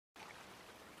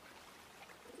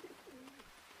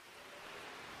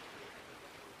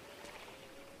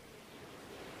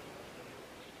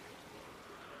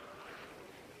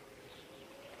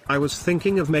I was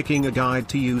thinking of making a guide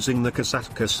to using the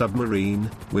Kosatka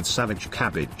Submarine, with Savage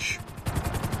Cabbage.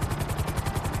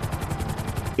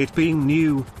 It being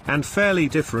new, and fairly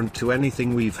different to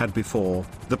anything we've had before,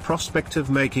 the prospect of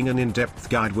making an in-depth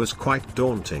guide was quite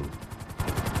daunting.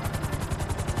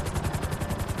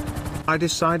 I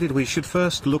decided we should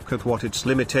first look at what its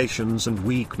limitations and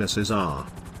weaknesses are.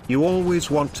 You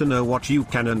always want to know what you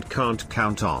can and can't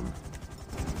count on.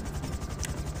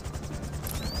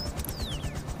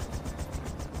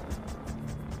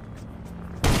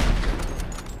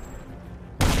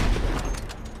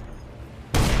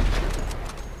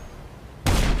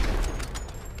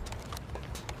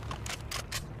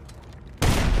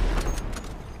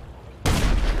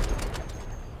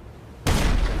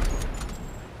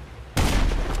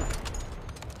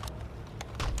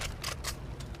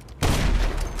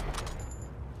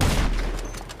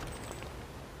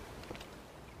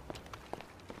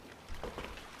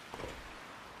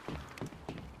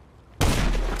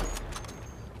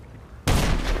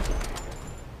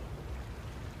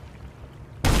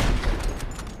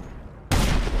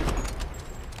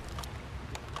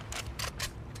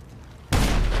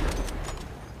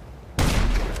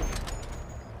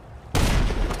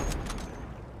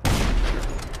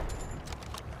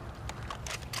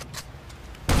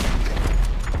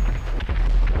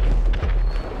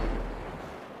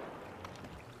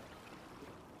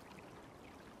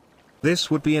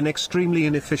 This would be an extremely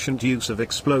inefficient use of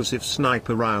explosive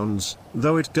sniper rounds,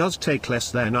 though it does take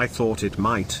less than I thought it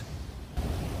might.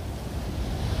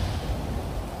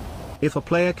 If a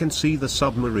player can see the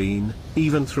submarine,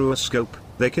 even through a scope,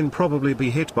 they can probably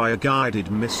be hit by a guided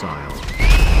missile.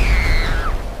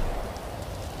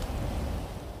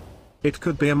 It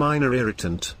could be a minor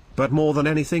irritant, but more than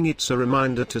anything it's a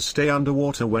reminder to stay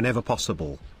underwater whenever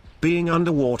possible. Being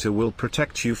underwater will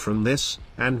protect you from this,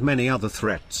 and many other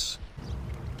threats.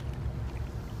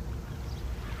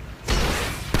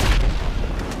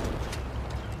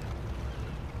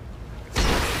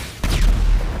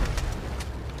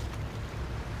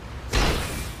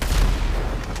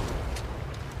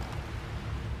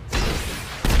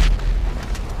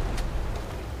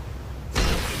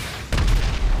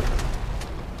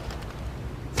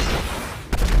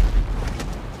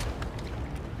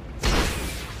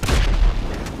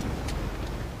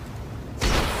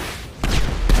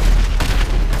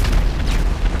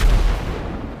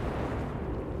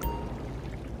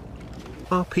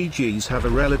 RPGs have a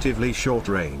relatively short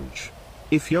range.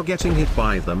 If you're getting hit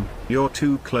by them, you're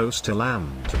too close to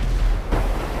land.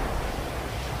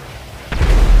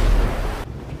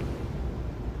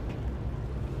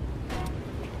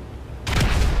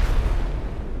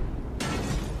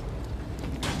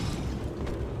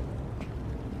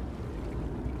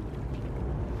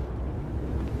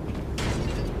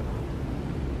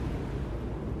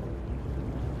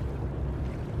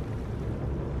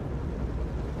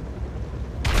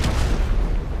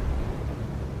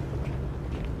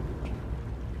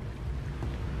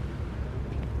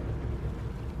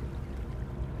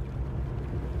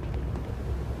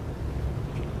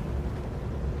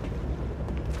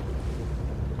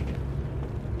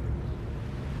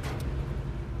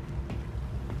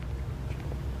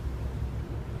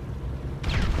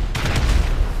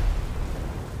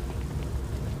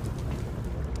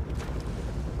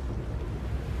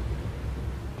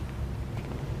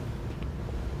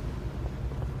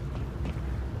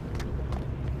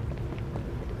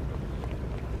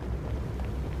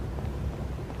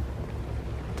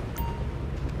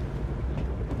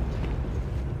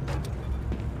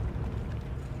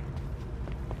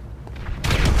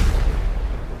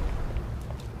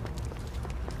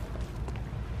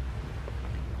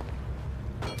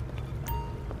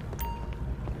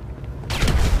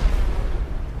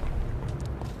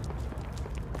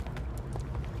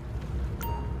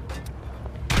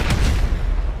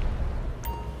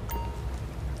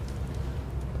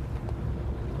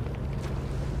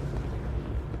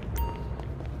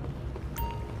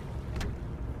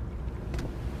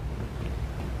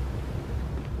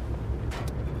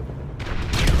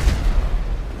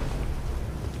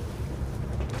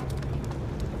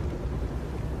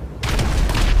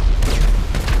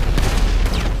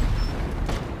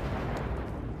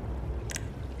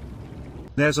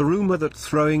 There's a rumor that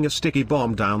throwing a sticky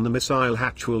bomb down the missile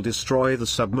hatch will destroy the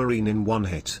submarine in one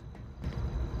hit.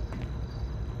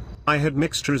 I had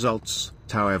mixed results,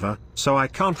 however, so I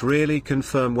can't really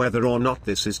confirm whether or not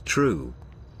this is true.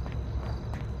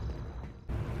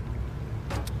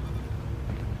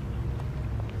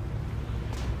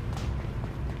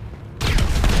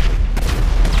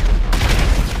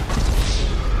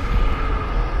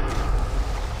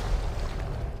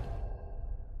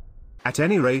 At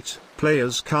any rate,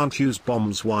 players can't use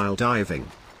bombs while diving.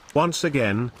 Once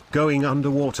again, going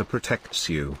underwater protects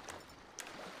you.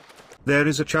 There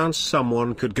is a chance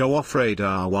someone could go off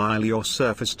radar while you're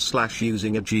surfaced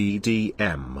using a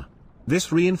GDM.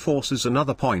 This reinforces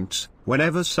another point: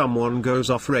 whenever someone goes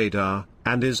off radar,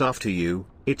 and is after you,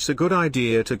 it's a good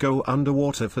idea to go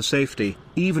underwater for safety,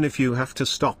 even if you have to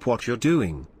stop what you're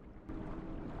doing.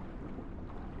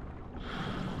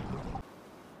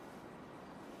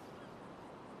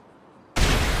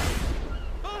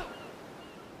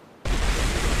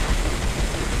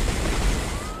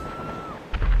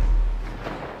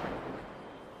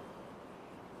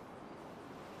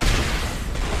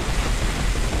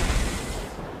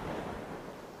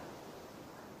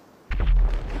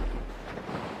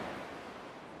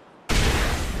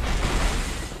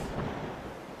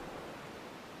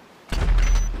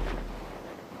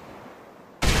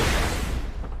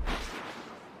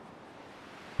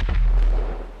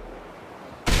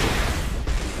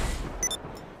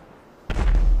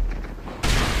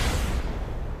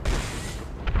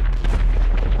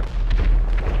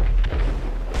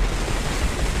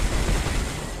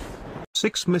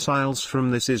 Six missiles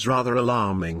from this is rather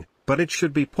alarming, but it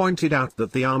should be pointed out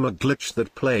that the armor glitch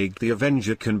that plagued the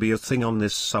Avenger can be a thing on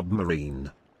this submarine.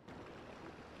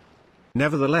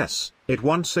 Nevertheless, it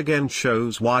once again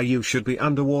shows why you should be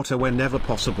underwater whenever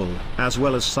possible, as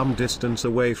well as some distance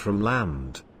away from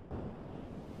land.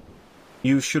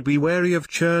 You should be wary of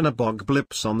Chernobog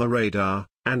blips on the radar,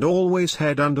 and always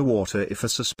head underwater if a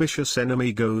suspicious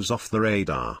enemy goes off the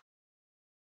radar.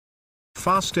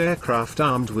 Fast aircraft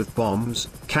armed with bombs,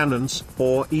 cannons,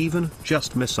 or even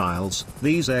just missiles,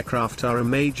 these aircraft are a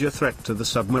major threat to the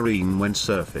submarine when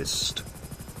surfaced.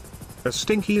 A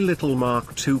stinky little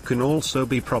Mark II can also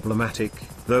be problematic,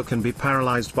 though can be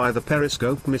paralyzed by the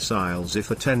periscope missiles if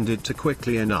attended to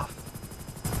quickly enough.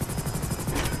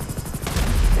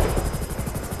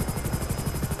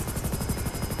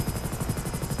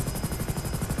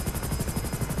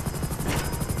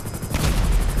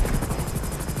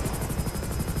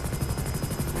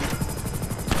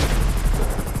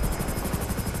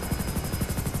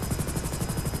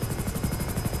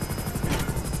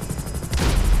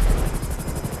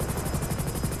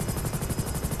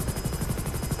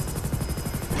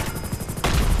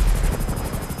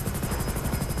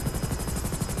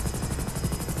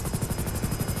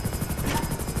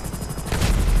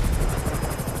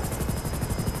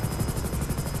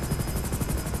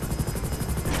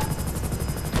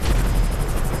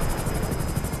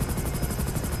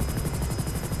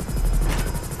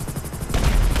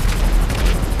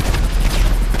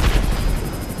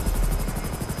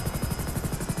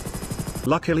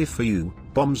 Luckily for you,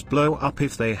 bombs blow up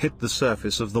if they hit the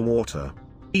surface of the water.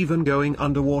 Even going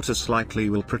underwater slightly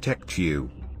will protect you.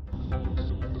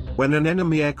 When an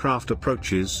enemy aircraft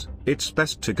approaches, it's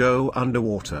best to go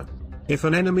underwater. If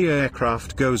an enemy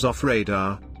aircraft goes off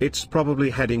radar, it's probably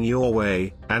heading your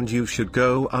way, and you should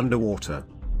go underwater.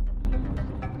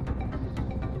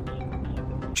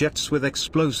 Jets with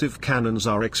explosive cannons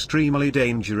are extremely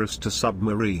dangerous to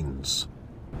submarines.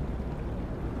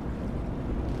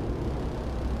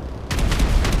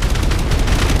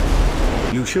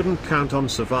 You shouldn't count on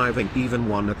surviving even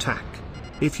one attack.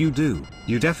 If you do,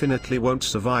 you definitely won't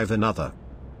survive another.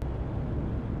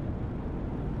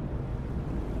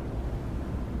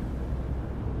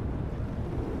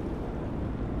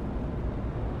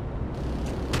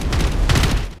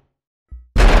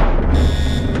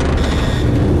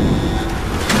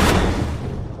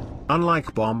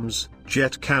 Unlike bombs,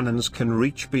 jet cannons can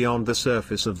reach beyond the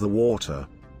surface of the water.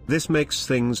 This makes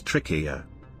things trickier.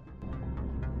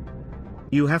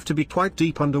 You have to be quite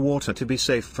deep underwater to be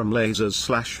safe from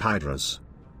Lazers/Hydras.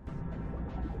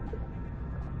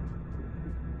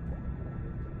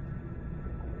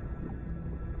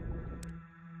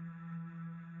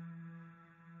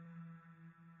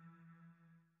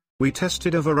 We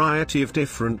tested a variety of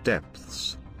different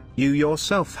depths. You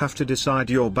yourself have to decide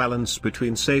your balance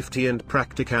between safety and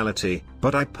practicality,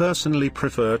 but I personally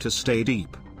prefer to stay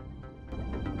deep.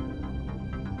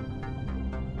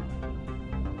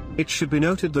 It should be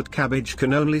noted that Cabbage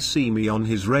can only see me on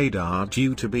his radar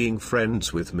due to being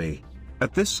friends with me.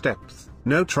 At this depth,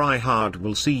 no tryhard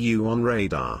will see you on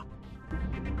radar.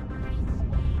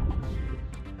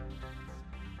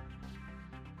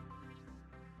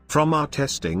 From our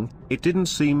testing, it didn't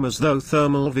seem as though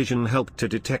thermal vision helped to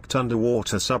detect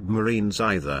underwater submarines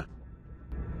either.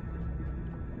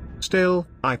 Still,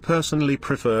 I personally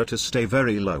prefer to stay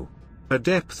very low. A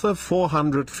depth of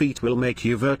 400 feet will make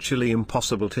you virtually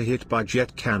impossible to hit by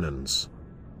jet cannons.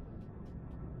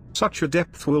 Such a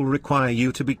depth will require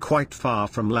you to be quite far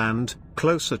from land.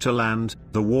 Closer to land,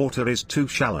 the water is too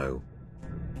shallow.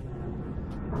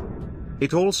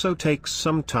 It also takes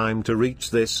some time to reach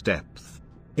this depth.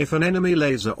 If an enemy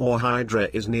laser or Hydra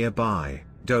is nearby,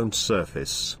 don't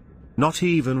surface. Not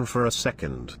even for a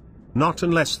second. Not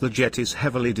unless the jet is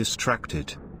heavily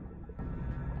distracted.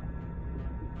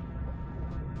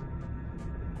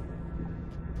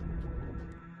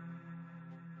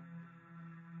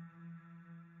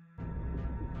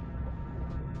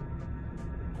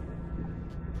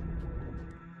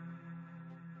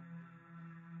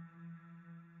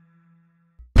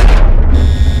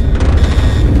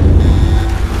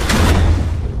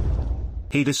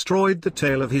 He destroyed the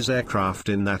tail of his aircraft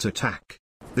in that attack.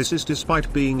 This is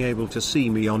despite being able to see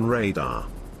me on radar.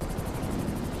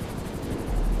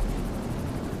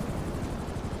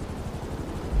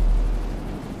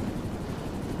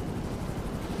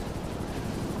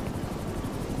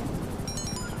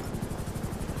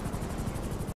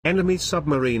 Enemy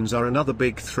submarines are another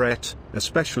big threat,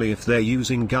 especially if they're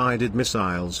using guided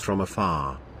missiles from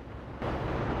afar.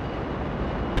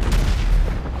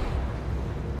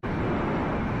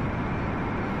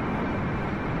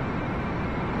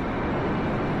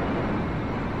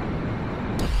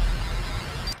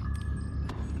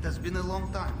 It has been a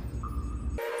long time.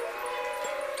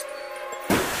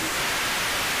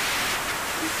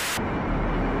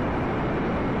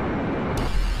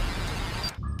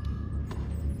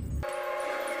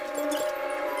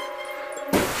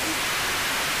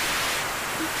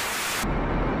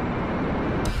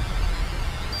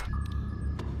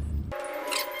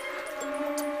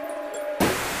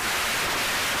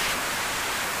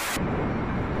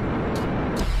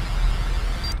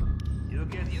 You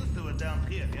get used to it down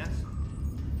here, yes?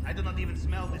 I do not even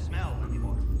smell the smell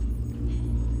anymore.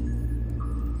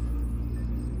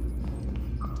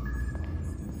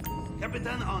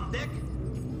 Captain on deck?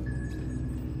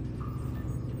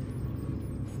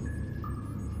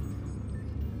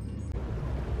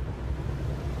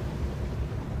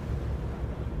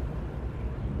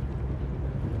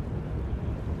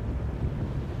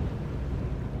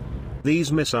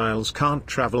 These missiles can't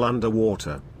travel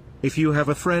underwater. If you have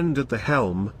a friend at the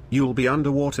helm, you'll be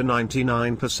underwater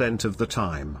 99% of the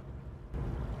time.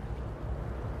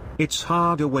 It's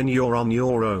harder when you're on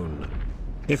your own.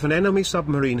 If an enemy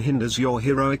submarine hinders your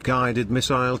heroic guided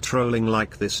missile trolling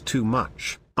like this too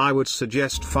much, I would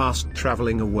suggest fast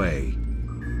traveling away.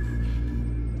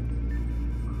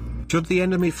 Should the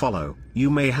enemy follow,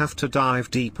 you may have to dive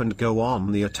deep and go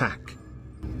on the attack.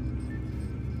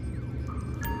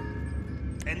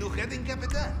 En nu heading,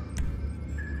 Captain?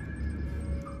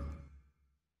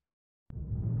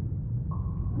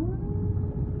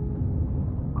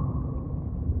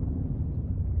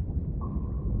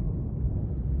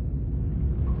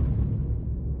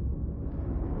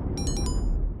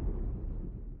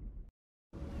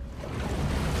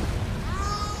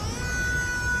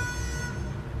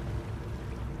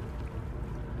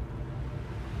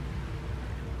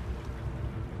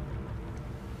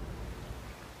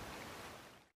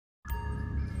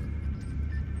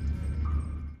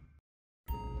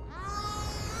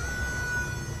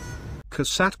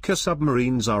 Kosatka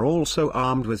submarines are also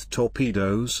armed with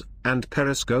torpedoes and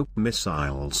periscope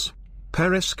missiles.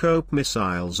 Periscope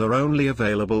missiles are only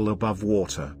available above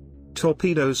water.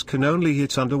 Torpedoes can only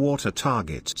hit underwater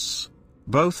targets.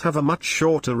 Both have a much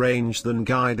shorter range than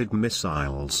guided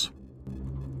missiles.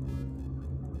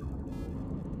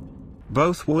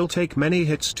 Both will take many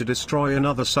hits to destroy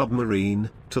another submarine,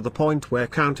 to the point where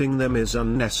counting them is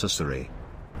unnecessary.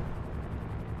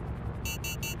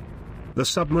 The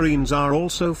submarines are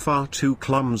also far too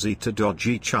clumsy to dodge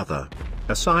each other.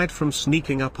 Aside from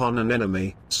sneaking up on an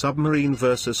enemy, submarine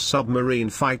versus submarine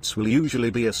fights will usually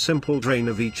be a simple drain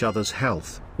of each other's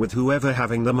health, with whoever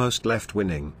having the most left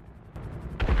winning.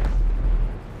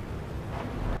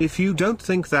 If you don't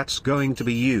think that's going to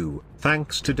be you,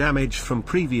 thanks to damage from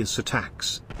previous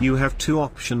attacks, you have two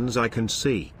options I can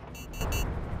see.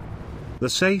 The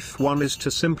safe one is to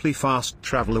simply fast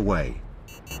travel away.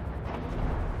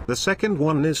 The second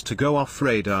one is to go off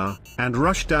radar, and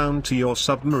rush down to your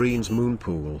submarine's moon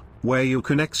pool, where you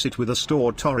can exit with a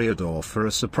stored Toreador for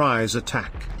a surprise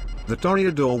attack. The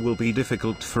Toreador will be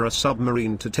difficult for a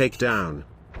submarine to take down.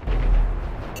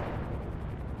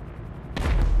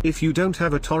 If you don't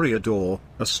have a Toreador,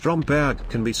 a Chernobog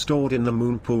can be stored in the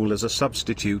moon pool as a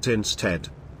substitute instead.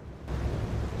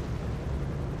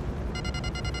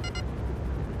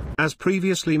 As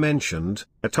previously mentioned,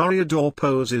 a Toreador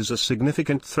poses a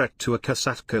significant threat to a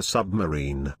Kosatka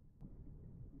submarine.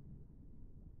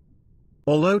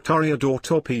 Although Toreador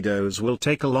torpedoes will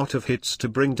take a lot of hits to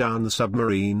bring down the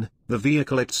submarine, the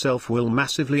vehicle itself will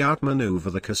massively outmaneuver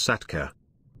the Kosatka.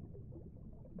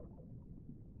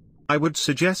 I would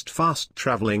suggest fast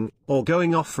traveling, or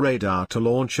going off radar to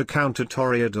launch a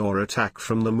counter-Toreador attack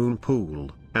from the moon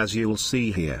pool, as you'll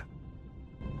see here.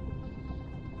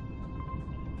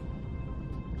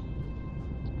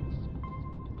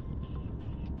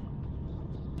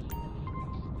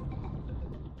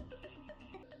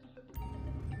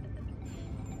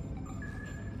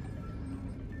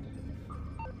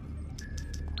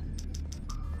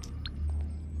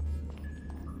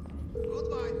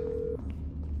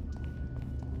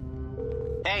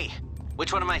 Hey,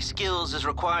 which one of my skills is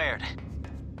required?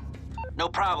 No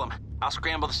problem. I'll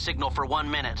scramble the signal for 1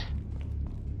 minute.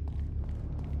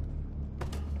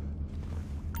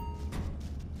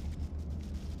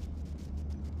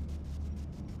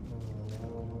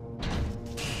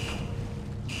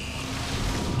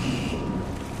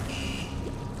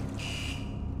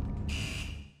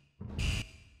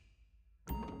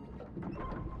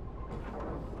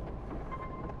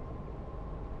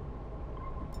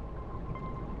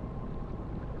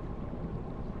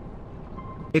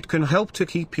 It can help to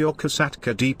keep your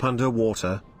Kosatka deep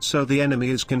underwater, so the enemy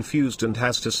is confused and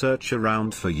has to search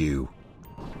around for you.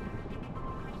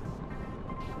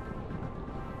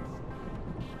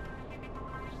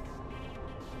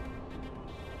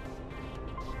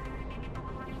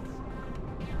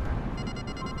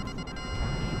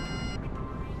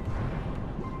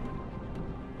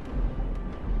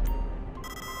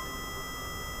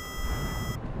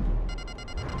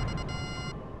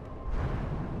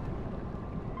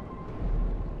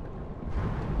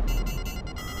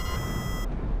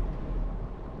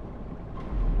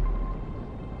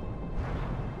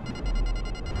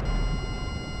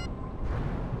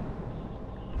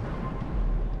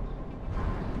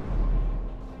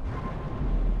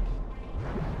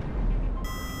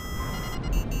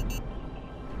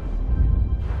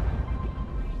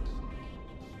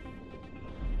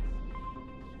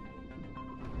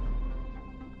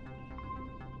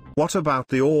 What about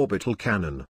the orbital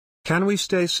cannon? Can we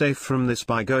stay safe from this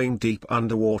by going deep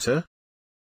underwater?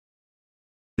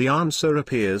 The answer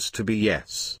appears to be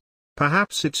yes.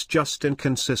 Perhaps it's just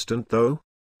inconsistent though?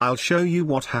 I'll show you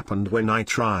what happened when I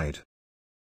tried.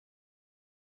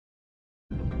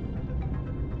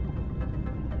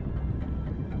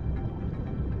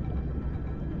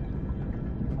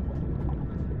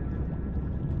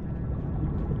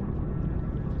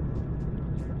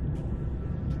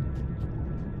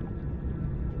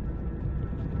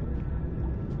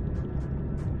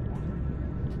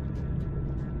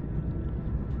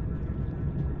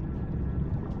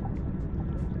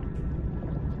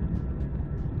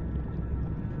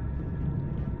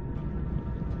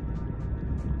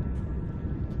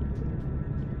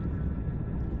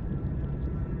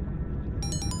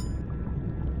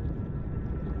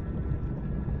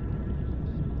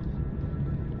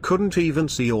 Couldn't even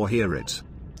see or hear it.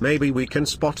 Maybe we can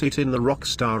spot it in the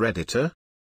Rockstar editor?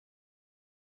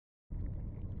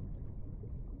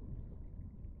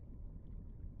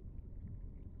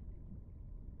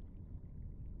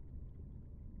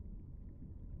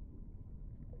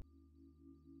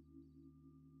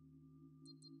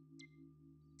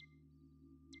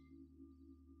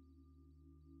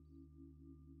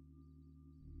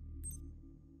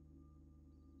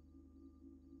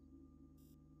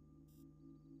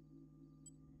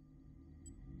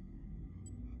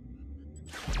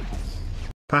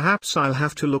 Perhaps I'll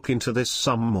have to look into this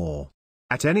some more.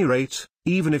 At any rate,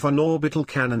 even if an orbital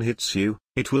cannon hits you,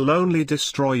 it will only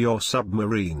destroy your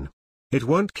submarine. It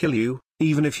won't kill you,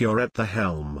 even if you're at the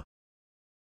helm.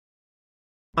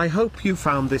 I hope you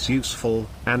found this useful,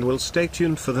 and will stay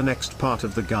tuned for the next part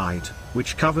of the guide,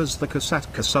 which covers the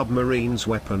Kosatka submarine's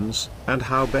weapons, and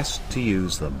how best to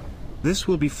use them. This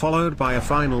will be followed by a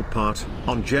final part,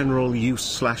 on general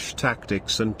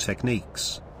use/tactics and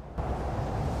techniques.